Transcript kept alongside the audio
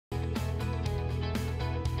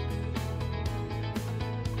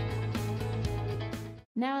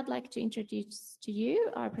Now I'd like to introduce to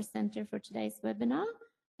you our presenter for today's webinar,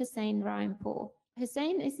 Hussein Rahimpour.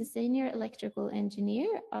 Hussein is the Senior Electrical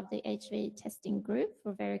Engineer of the HV Testing Group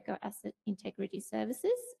for Verico Asset Integrity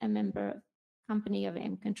Services, a member company of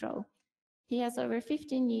M Control. He has over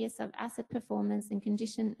 15 years of asset performance and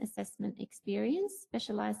condition assessment experience,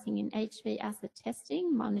 specializing in HV asset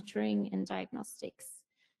testing, monitoring, and diagnostics.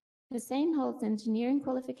 Hussein holds engineering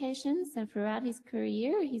qualifications, and throughout his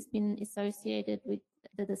career, he's been associated with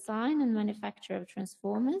the design and manufacture of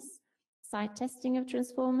transformers, site testing of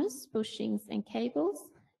transformers, bushings and cables,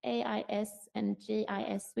 AIS and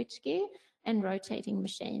GIS switchgear, and rotating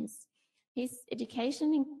machines. His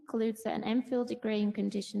education includes an MPhil degree in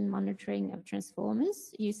condition monitoring of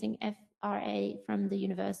transformers using FRA from the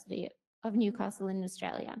University of Newcastle in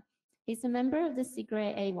Australia. He's a member of the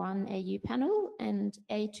SIGRE A1 AU panel and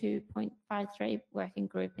A2.53 working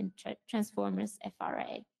group in Transformers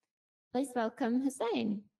FRA. Please welcome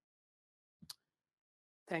Hussein.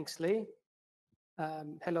 Thanks, Lee.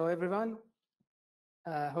 Hello, everyone.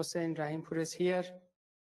 Hussein Rahimpour is here.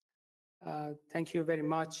 Thank you very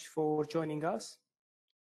much for joining us.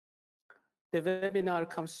 The webinar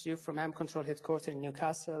comes to you from AM Control headquarters in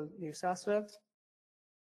Newcastle, New South Wales.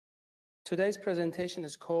 Today's presentation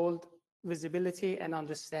is called Visibility and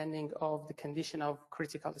Understanding of the Condition of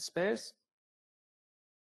Critical Spares.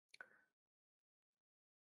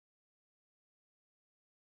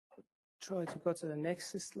 Try to go to the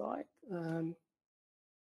next slide.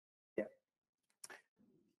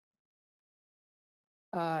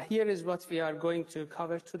 Here is what we are going to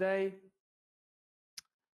cover today.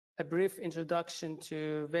 A brief introduction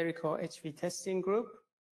to Verico HV Testing Group.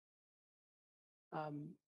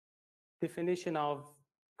 Definition of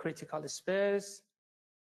critical spares,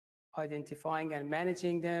 identifying and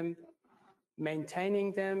managing them,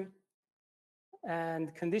 maintaining them,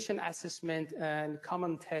 and condition assessment and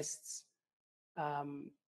common tests.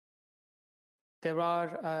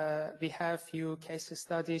 We have few case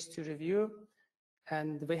studies to review,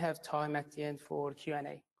 and we have time at the end for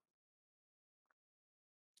Q&A.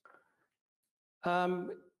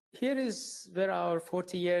 Here is where our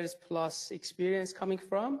 40 years plus experience coming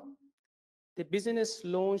from. The business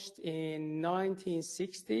launched in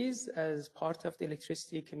 1960s as part of the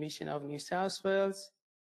Electricity Commission of New South Wales.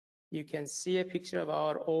 You can see a picture of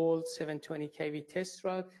our old 720 kV test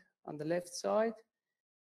truck on the left side.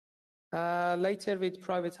 Later, with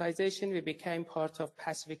privatization, we became part of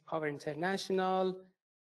Pacific Power International.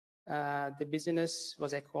 The business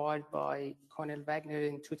was acquired by Cornell Wagner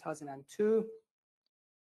in 2002.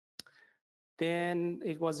 Then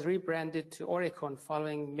it was rebranded to Oricon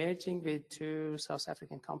following merging with two South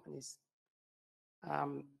African companies.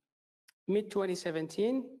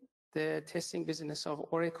 Mid-2017, the testing business of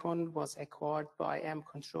Oricon was acquired by AM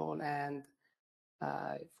Control and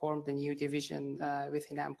formed a new division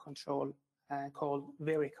within AM Control called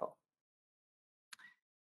Verico.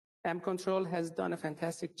 AM Control has done a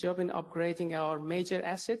fantastic job in upgrading our major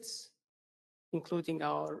assets, including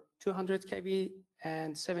our 200 kV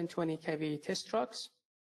and 720 kV test trucks.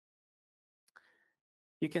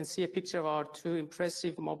 You can see a picture of our two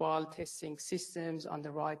impressive mobile testing systems on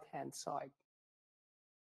the right-hand side.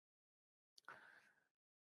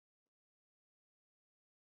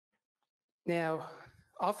 Now,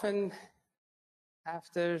 often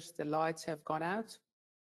after the lights have gone out,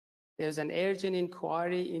 there's an urgent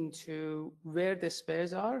inquiry into where the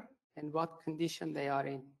spares are and what condition they are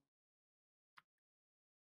in.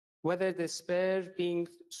 Whether the spare being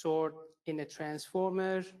stored in a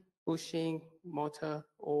transformer, bushing, motor,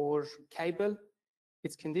 or cable,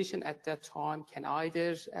 its condition at that time can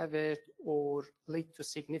either avert or lead to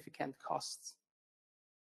significant costs.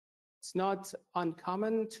 It's not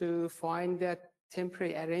uncommon to find that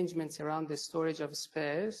temporary arrangements around the storage of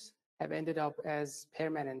spares have ended up as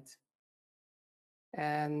permanent,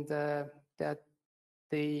 and that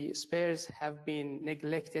the spares have been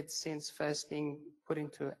neglected since first being put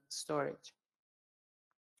into storage.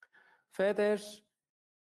 Further,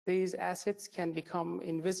 these assets can become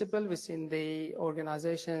invisible within the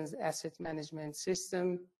organization's asset management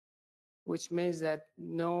system, which means that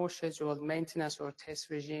no scheduled maintenance or test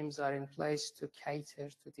regimes are in place to cater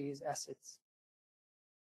to these assets.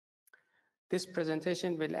 This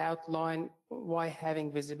presentation will outline why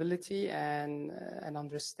having visibility and an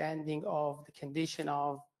understanding of the condition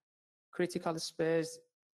of critical spares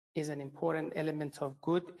is an important element of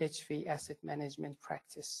good HV asset management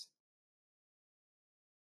practice.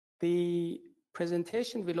 The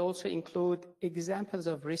presentation will also include examples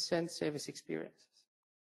of recent service experiences.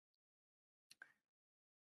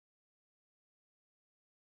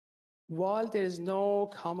 While there is no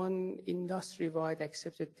common industry-wide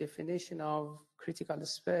accepted definition of critical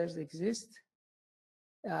spares exist,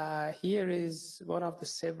 here is one of the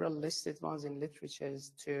several listed ones in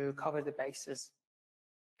literatures to cover the bases.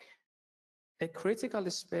 A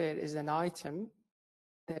critical spare is an item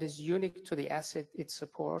that is unique to the asset it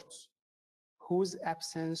supports, whose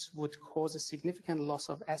absence would cause a significant loss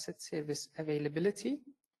of asset service availability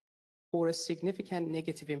or a significant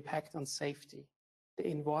negative impact on safety, the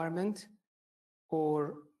environment,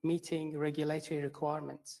 or meeting regulatory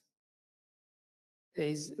requirements. It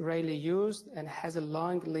is rarely used and has a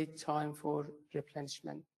long lead time for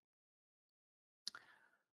replenishment.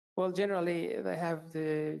 Well, generally, they have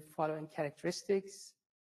the following characteristics: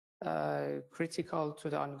 critical to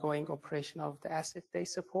the ongoing operation of the asset they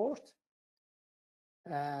support,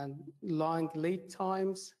 and long lead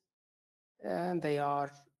times, and they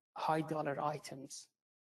are high dollar items.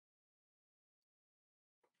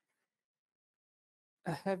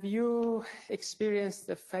 Have you experienced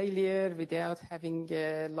a failure without having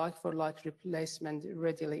a like-for-like replacement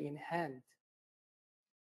readily in hand?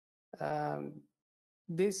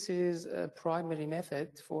 This is a primary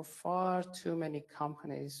method for far too many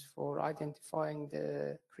companies for identifying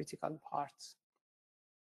the critical parts.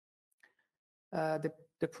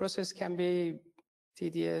 The process can be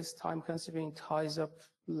tedious, time-consuming, ties up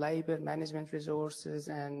labor, management resources,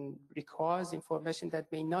 and requires information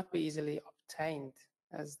that may not be easily obtained,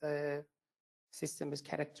 as the system is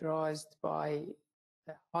characterized by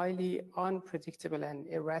a highly unpredictable and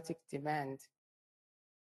erratic demand,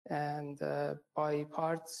 and by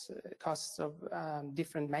parts costs of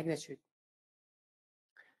different magnitude.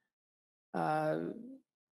 Well,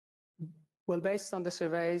 based on the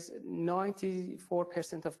surveys,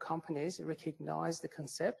 94% of companies recognize the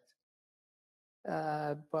concept,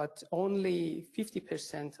 but only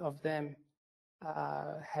 50% of them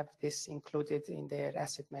have this included in their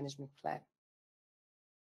asset management plan.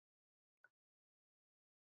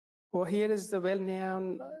 Well, here is the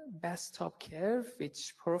well-known bathtub curve,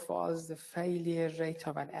 which profiles the failure rate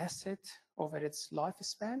of an asset over its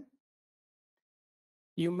lifespan.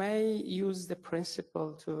 You may use the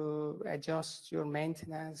principle to adjust your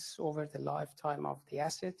maintenance over the lifetime of the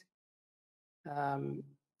asset.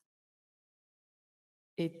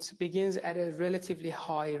 It begins at a relatively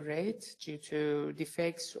high rate due to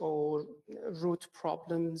defects or root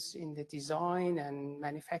problems in the design and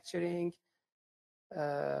manufacturing,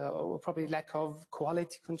 or probably lack of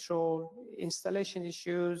quality control, installation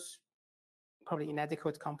issues, probably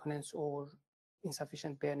inadequate components or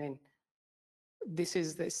insufficient burn-in. This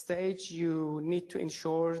is the stage you need to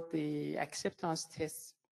ensure the acceptance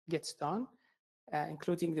test gets done,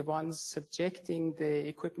 including the ones subjecting the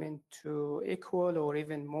equipment to equal or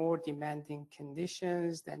even more demanding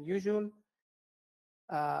conditions than usual,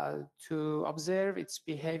 to observe its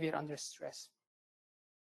behavior under stress.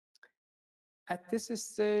 At this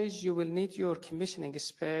stage, you will need your commissioning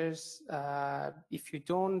spares. If you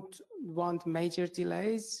don't want major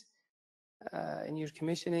delays in your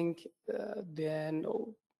commissioning, then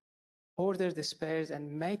order the spares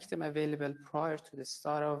and make them available prior to the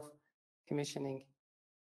start of commissioning.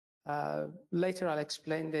 Later, I'll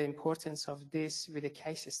explain the importance of this with a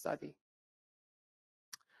case study.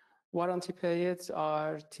 Warranty periods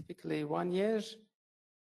are typically 1 year.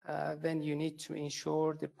 Then you need to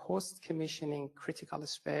ensure the post-commissioning critical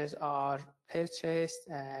spares are purchased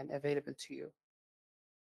and available to you.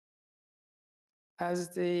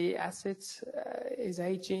 As the asset is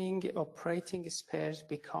aging, operating spares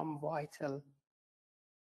become vital.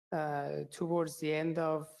 Towards the end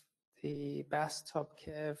of the bathtub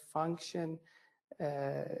curve function,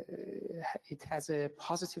 it has a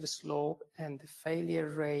positive slope, and the failure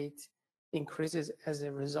rate increases as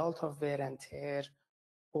a result of wear and tear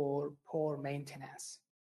or poor maintenance.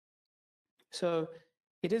 So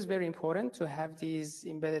it is very important to have these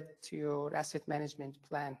embedded to your asset management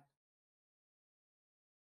plan.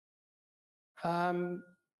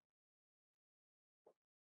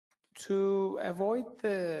 To avoid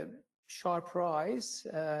the sharp rise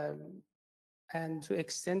and to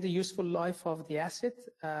extend the useful life of the asset,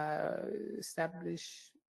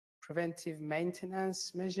 establish preventive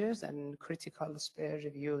maintenance measures and critical spare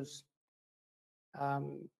reviews.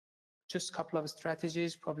 Just a couple of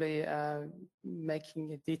strategies, probably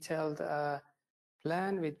making a detailed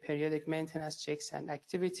plan with periodic maintenance checks and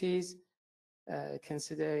activities,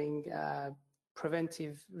 considering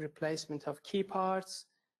preventive replacement of key parts,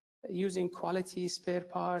 using quality spare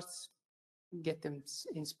parts, get them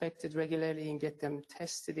inspected regularly and get them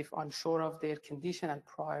tested if unsure of their condition and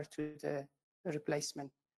prior to the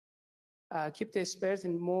replacement. Keep the spares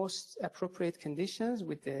in most appropriate conditions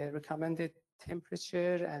with the recommended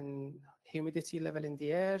temperature and humidity level in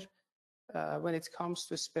the air. When it comes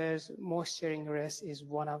to spares, moisture ingress is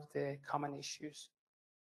one of the common issues.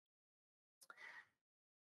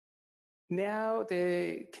 Now,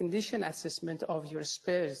 the condition assessment of your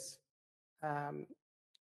spares.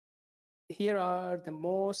 Here are the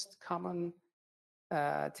most common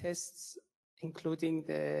tests, including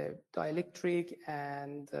the dielectric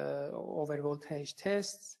and overvoltage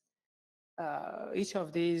tests. Each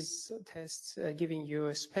of these tests giving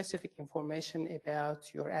you specific information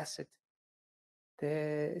about your asset.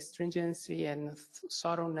 The stringency and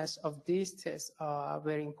thoroughness of these tests are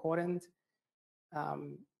very important.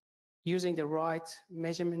 Using the right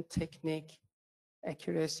measurement technique,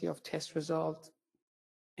 accuracy of test result,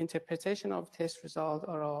 interpretation of test result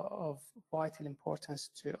are of vital importance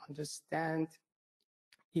to understand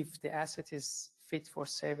if the asset is fit for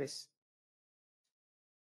service.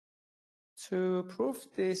 To prove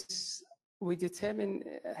this, we determine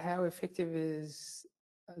how effective is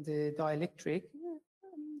the dielectric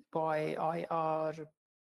by IR,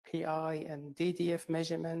 PI, and DDF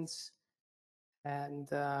measurements, and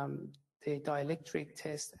the dielectric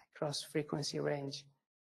test across frequency range,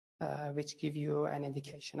 which give you an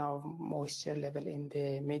indication of moisture level in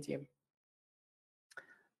the medium.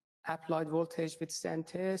 Applied voltage withstand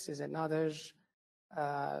test is another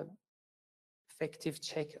effective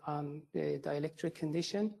check on the dielectric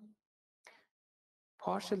condition.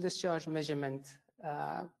 Partial discharge measurement.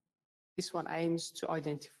 This one aims to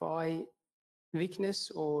identify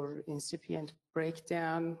weakness or incipient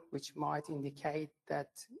breakdown, which might indicate that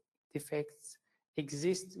defects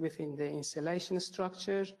exist within the insulation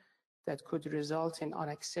structure that could result in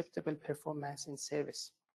unacceptable performance in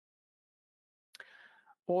service.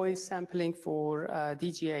 Oil sampling for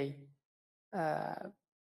DGA,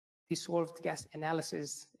 dissolved gas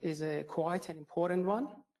analysis, is quite an important one,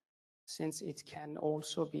 since it can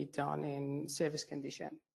also be done in service condition.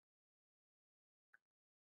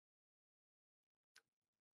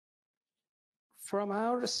 From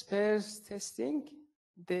our spares testing,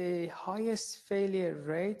 the highest failure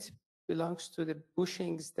rate belongs to the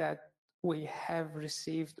bushings that we have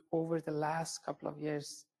received over the last couple of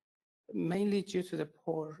years, mainly due to the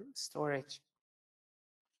poor storage.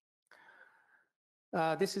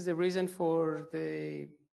 This is the reason for the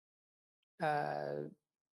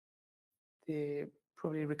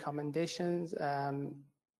probably recommendations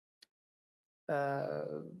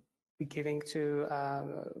we're giving to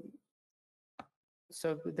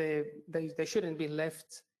so they shouldn't be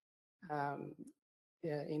left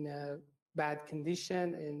in a bad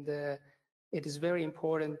condition, and it is very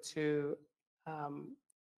important to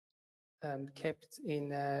kept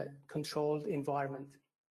in a controlled environment.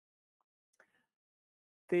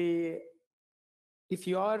 If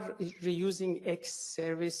you are reusing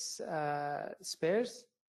ex-service spares,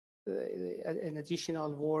 an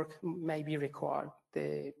additional work may be required.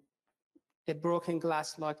 A broken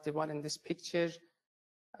glass like the one in this picture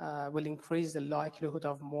will increase the likelihood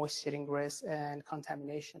of moisture ingress and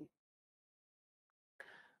contamination.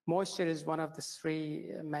 Moisture is one of the three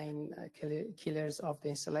main killers of the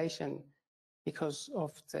insulation because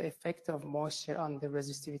of the effect of moisture on the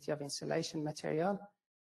resistivity of insulation material.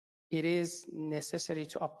 It is necessary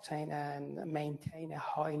to obtain and maintain a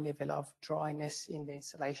high level of dryness in the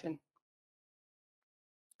insulation.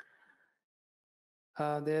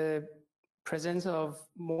 The presence of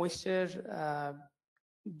moisture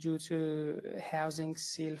due to housing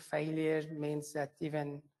seal failure means that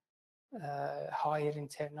even higher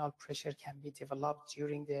internal pressure can be developed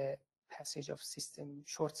during the passage of system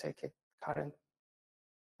short circuit current.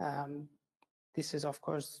 This is, of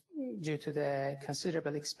course, due to the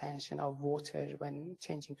considerable expansion of water when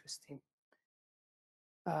changing to steam.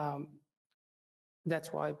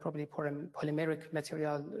 That's why probably polymeric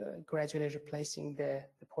material gradually replacing the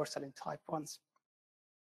porcelain type ones.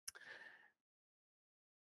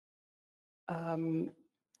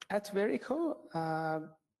 At Verico,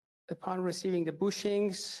 upon receiving the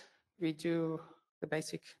bushings, we do the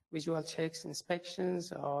basic visual checks,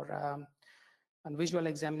 inspections, or on visual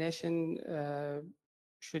examination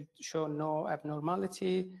should show no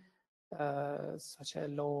abnormality, such as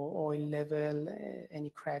low oil level, any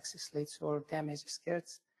cracks, slits, or damaged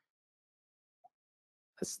skirts.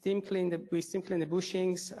 We steam clean the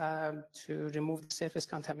bushings to remove the surface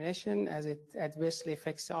contamination, as it adversely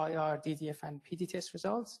affects the IR, DDF, and PD test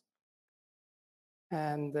results.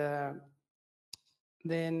 And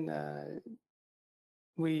then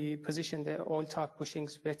we position the oil top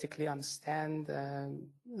bushings vertically on stand and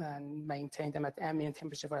maintain them at ambient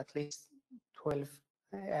temperature for at least 12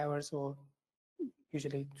 hours or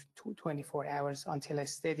usually 24 hours until a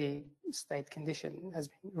steady state condition has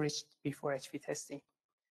been reached before HV testing.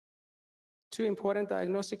 Two important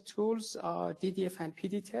diagnostic tools are DDF and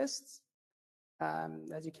PD tests.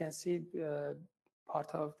 As you can see, part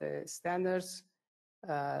of the standards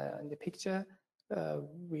in the picture,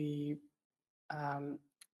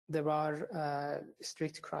 there are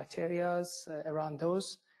strict criteria around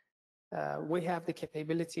those. We have the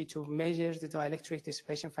capability to measure the dielectric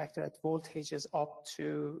dissipation factor at voltages up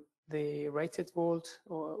to the rated volt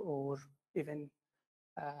or even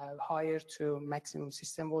higher to maximum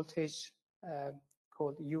system voltage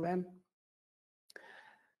called UM.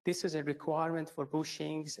 This is a requirement for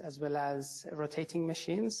bushings as well as rotating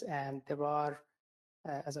machines, and there are,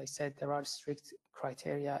 as I said, there are strict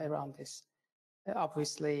criteria around this.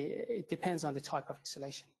 Obviously, it depends on the type of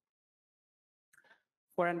installation.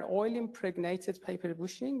 For an oil-impregnated paper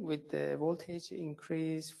bushing with the voltage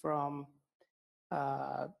increase from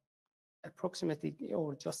approximately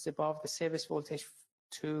or just above the service voltage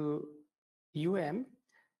to UM,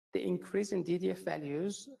 the increase in DDF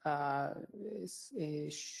values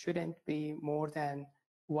shouldn't be more than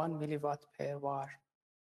 1 milliwatt per var,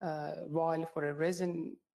 while for a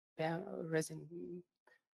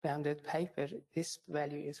resin-bounded paper, this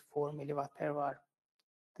value is 4 milliwatt per var.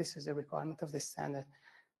 This is a requirement of the standard.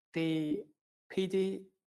 The PD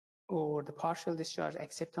or the partial discharge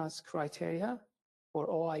acceptance criteria for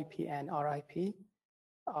OIP and RIP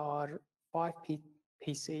are 5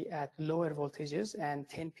 PC at lower voltages and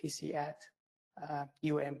 10 PC at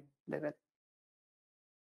UM level.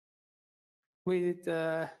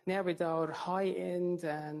 Now with our high-end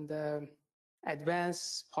and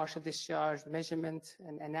advanced partial discharge measurement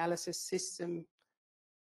and analysis system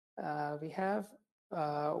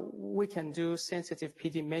we can do sensitive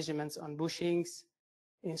PD measurements on bushings,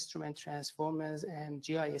 instrument transformers, and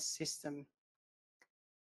GIS system.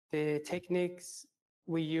 The techniques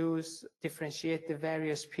we use differentiate the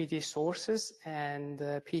various PD sources and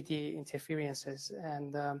PD interferences,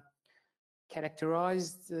 and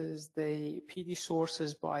characterize the PD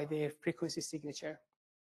sources by their frequency signature.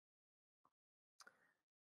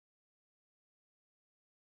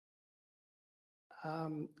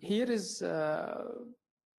 Here is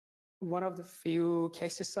one of the few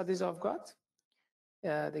case studies I've got.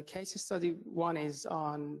 The case study one is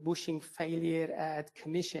on bushing failure at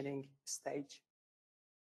commissioning stage.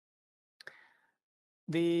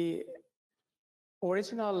 The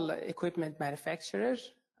original equipment manufacturer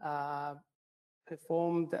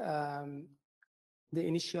performed the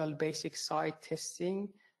initial basic site testing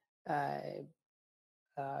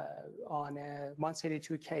on a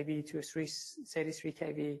 132 kV to a 33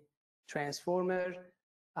 kV transformer,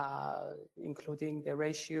 including the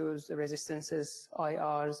ratios, the resistances,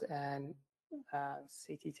 IRs, and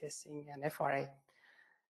CT testing and FRA.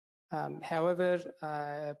 However,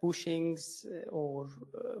 bushings or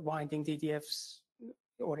winding DDFs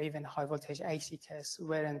or even high voltage AC tests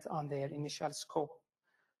weren't on their initial scope.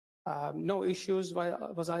 No issues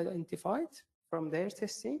was identified from their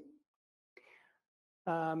testing.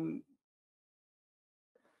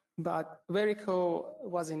 But Verico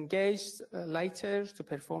was engaged later to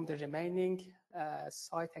perform the remaining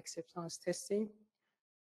site acceptance testing.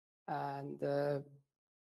 And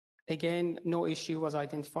again, no issue was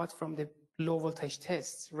identified from the low voltage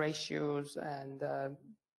tests, ratios, and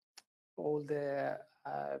all the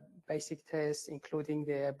basic tests, including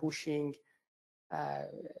the bushing,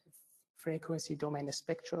 frequency domain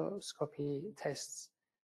spectroscopy tests.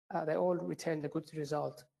 They all returned a good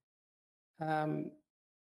result.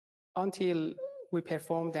 Until we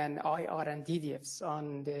performed an IR and DDFs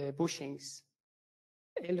on the bushings.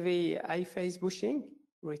 LV A-phase bushing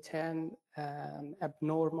returned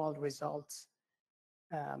abnormal results,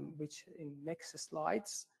 which in next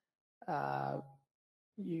slides, I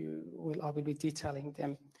will be detailing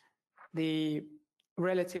them. The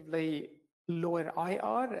relatively lower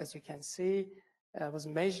IR, as you can see, was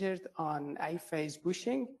measured on A-phase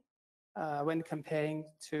bushing when comparing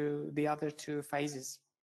to the other two phases.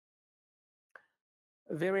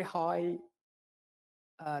 Very high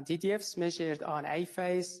DDFs measured on A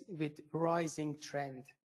phase with rising trend,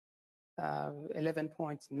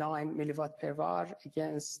 11.9 milliwatt per var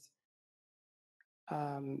against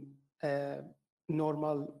a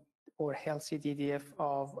normal or healthy DDF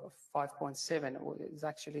of 5.7. It's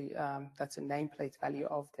actually, that's a nameplate value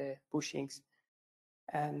of the bushings.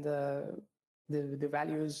 And the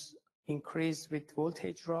values increased with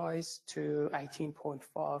voltage rise to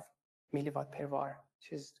 18.5 milliwatt per var,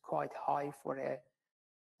 which is quite high for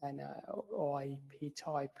an OIP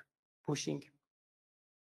type bushing.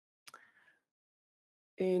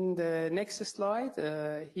 In the next slide,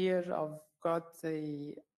 here I've got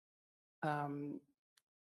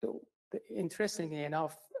interestingly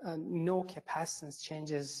enough, no capacitance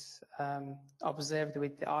changes observed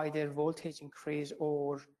with either voltage increase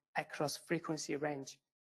or across frequency range.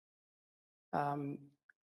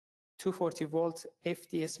 240 volt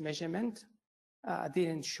FDS measurement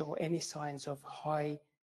didn't show any signs of high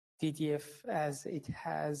DDF, as it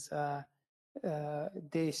has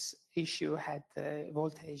this issue had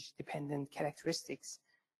voltage dependent characteristics.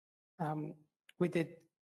 With the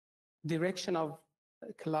direction of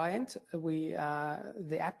client,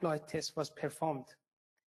 the applied test was performed,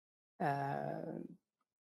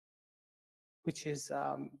 which is,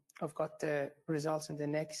 I've got the results in the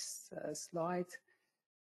next slide.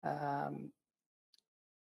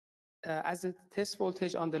 As the test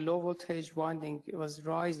voltage on the low voltage winding was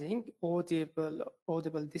rising,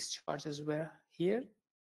 audible discharges were here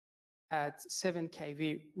at 7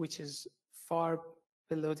 kV, which is far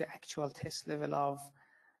below the actual test level of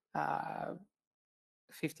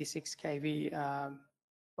 56 kV,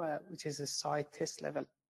 which is a site test level.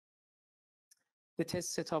 The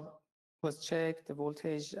test setup was checked, the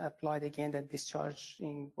voltage applied again, the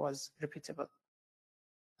discharging was repeatable.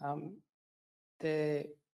 The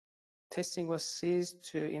testing was ceased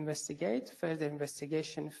to investigate. Further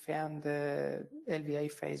investigation found the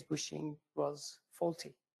LVA phase bushing was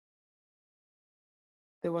faulty.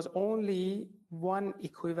 There was only one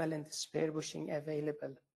equivalent spare bushing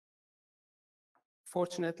available.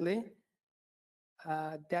 Fortunately,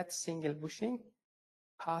 that single bushing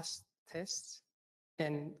passed tests,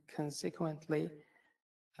 and consequently,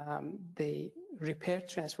 the repair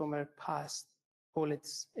transformer passed all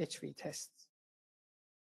its HV tests.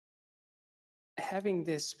 Having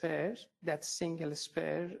this spare, that single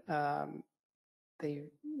spare,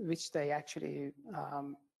 which they actually,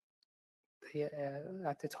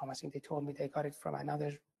 at the time, I think they told me they got it from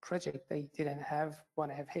another project. They didn't have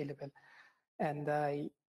one available, and I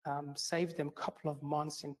saved them a couple of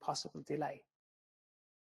months in possible delay.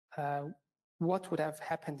 What would have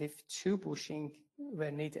happened if 2 bushing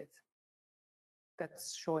were needed?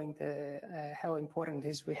 That's showing how important it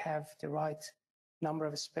is we have the right number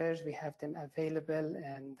of spares, we have them available,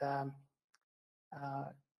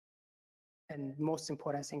 and most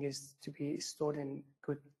important thing is to be stored in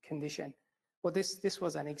good condition. Well, this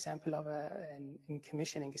was an example of in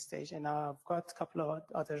commissioning stage, and I've got a couple of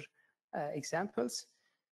other examples.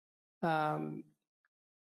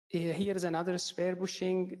 Here is another spare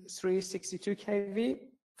bushing, 362 kV,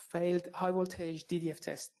 failed high voltage DDF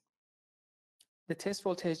test. The test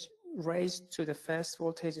voltage raised to the first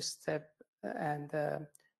voltage step, and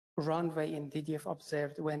runway in DDF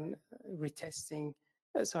observed when retesting,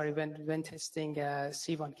 when testing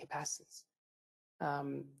C1 capacitance.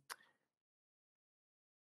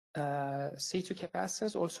 C2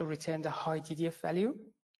 capacitance also retained a high DDF value.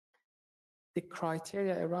 The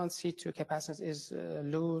criteria around C2 capacitance is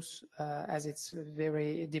loose, as it's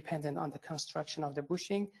very dependent on the construction of the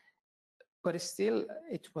bushing, but still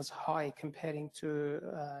it was high comparing to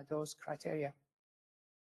those criteria.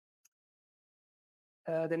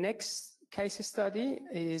 The next case study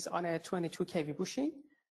is on a 22 kV bushing.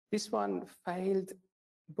 This one failed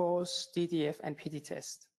both DDF and PD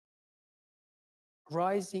test.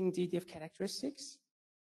 Rising DDF characteristics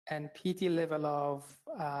and PD level of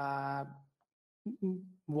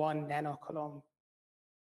 1 nanocoulomb,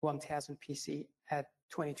 1000 PC at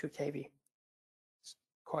 22 kV. It's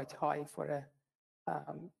quite high for a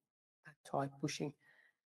type bushing.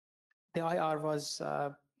 The IR was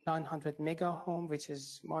 900 mega ohm, which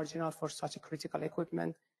is marginal for such a critical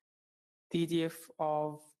equipment. DDF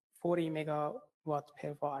of 40 megawatt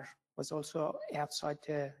per var was also outside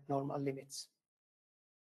the normal limits.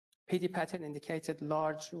 PD pattern indicated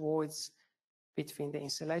large voids between the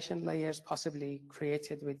insulation layers, possibly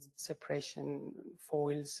created with separation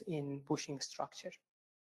foils in bushing structure.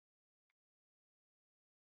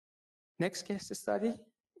 Next case study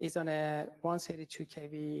is on a 132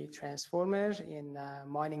 kV transformer in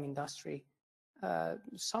mining industry.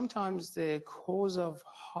 Sometimes the cause of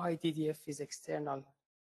high DDF is external.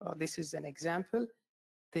 This is an example.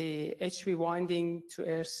 The HV winding to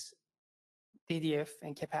earth DDF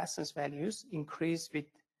and capacitance values increase with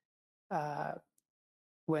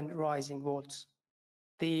when rising volts.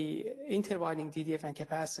 The interwinding DDF and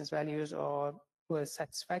capacitance values were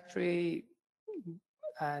satisfactory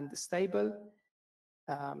and stable.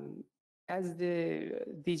 As the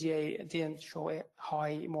DGA didn't show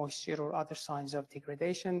high moisture or other signs of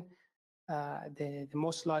degradation, the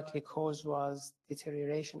most likely cause was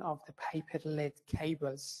deterioration of the paper lead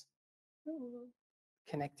cables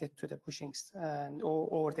connected to the bushings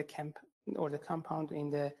or the compound in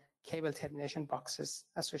the cable termination boxes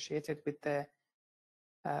associated with the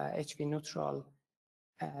HV neutral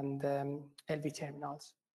and LV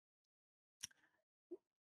terminals.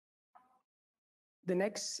 The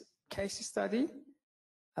next case study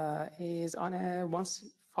is on a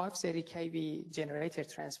 530 kV generator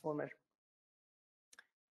transformer.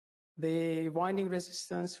 The winding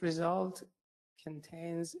resistance result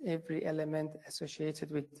contains every element associated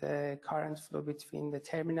with the current flow between the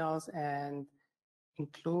terminals and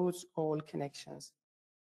includes all connections.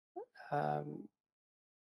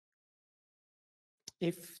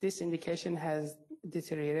 If this indication has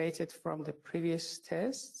deteriorated from the previous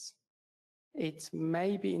tests, it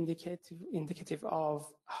may be indicative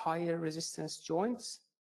of higher resistance joints.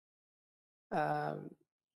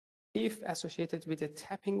 If associated with a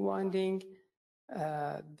tapping winding,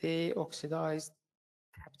 the oxidized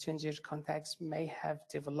tap changer contacts may have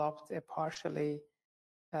developed a partially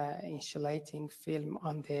insulating film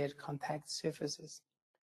on their contact surfaces.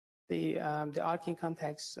 The arcing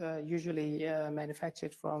contacts usually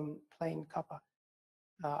manufactured from plain copper.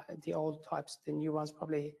 The old types, the new ones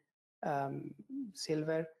probably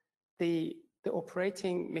silver. The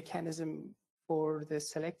operating mechanism for the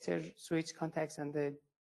selector switch contacts and the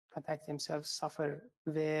contacts themselves suffer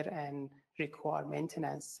wear and require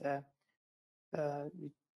maintenance.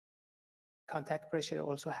 Contact pressure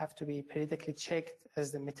also have to be periodically checked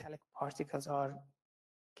as the metallic particles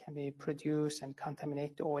can be produced and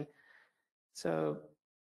contaminate the oil. So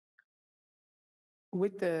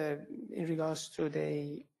in regards to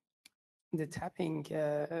the tapping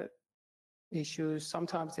issues,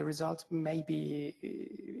 sometimes the results may be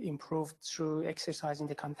improved through exercising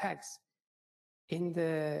the contacts. In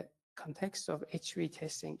the context of HV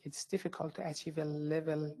testing, it's difficult to achieve a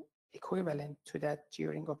level equivalent to that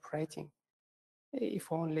during operating,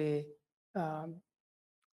 if only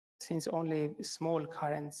since only small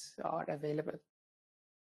currents are available.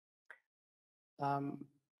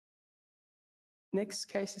 Next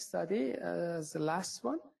case study, the last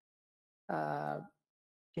one,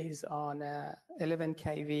 is on 11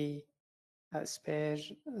 kV spare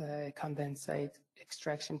condensate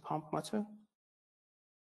extraction pump motor.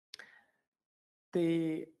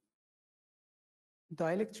 The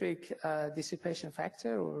dielectric dissipation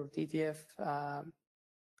factor, or DDF,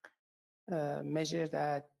 measured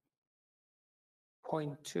at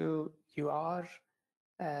 0.2 UR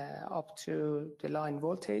up to the line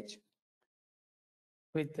voltage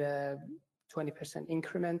with 20%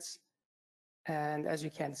 increments. And as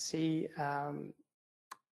you can see,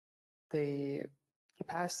 the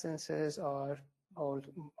capacitances are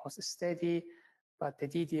almost steady, but the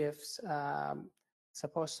DDFs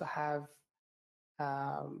supposed to have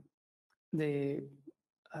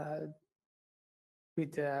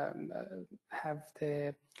have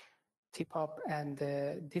the tip up and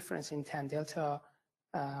the difference in tan delta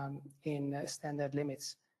in standard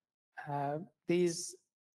limits. These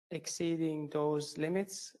exceeding those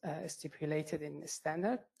limits stipulated in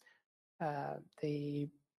standard, the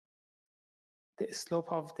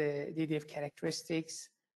slope of the DDF characteristics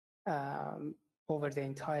over the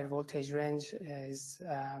entire voltage range is,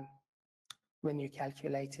 when you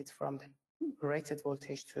calculate it from the rated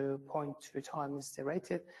voltage to 0.2 times the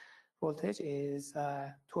rated voltage, is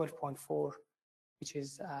 12.4, which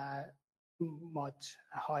is much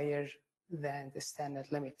higher than the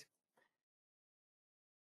standard limit.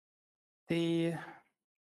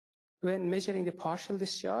 When measuring the partial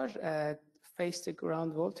discharge at face to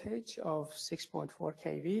ground voltage of 6.4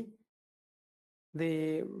 kV,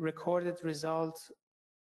 the recorded results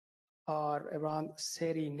are around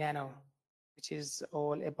 30 nano, which is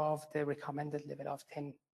all above the recommended level of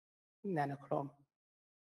 10 nanocoulomb.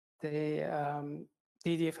 The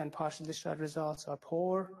DDF and partial discharge results are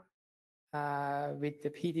poor, with the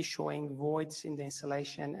PD showing voids in the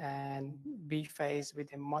insulation and B phase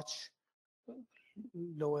with a much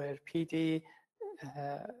lower PD,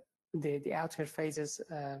 the outer phases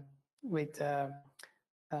with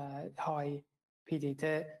high PD.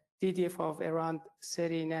 The DDF of around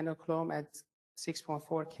 30 nanocoulomb at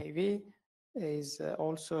 6.4 kV is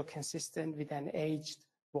also consistent with an aged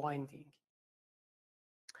winding.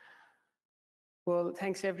 Well,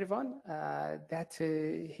 thanks everyone.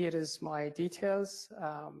 Here is my details.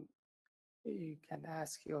 You can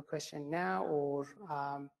ask your question now, or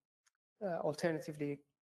alternatively, you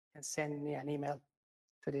can send me an email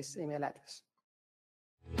to this email address.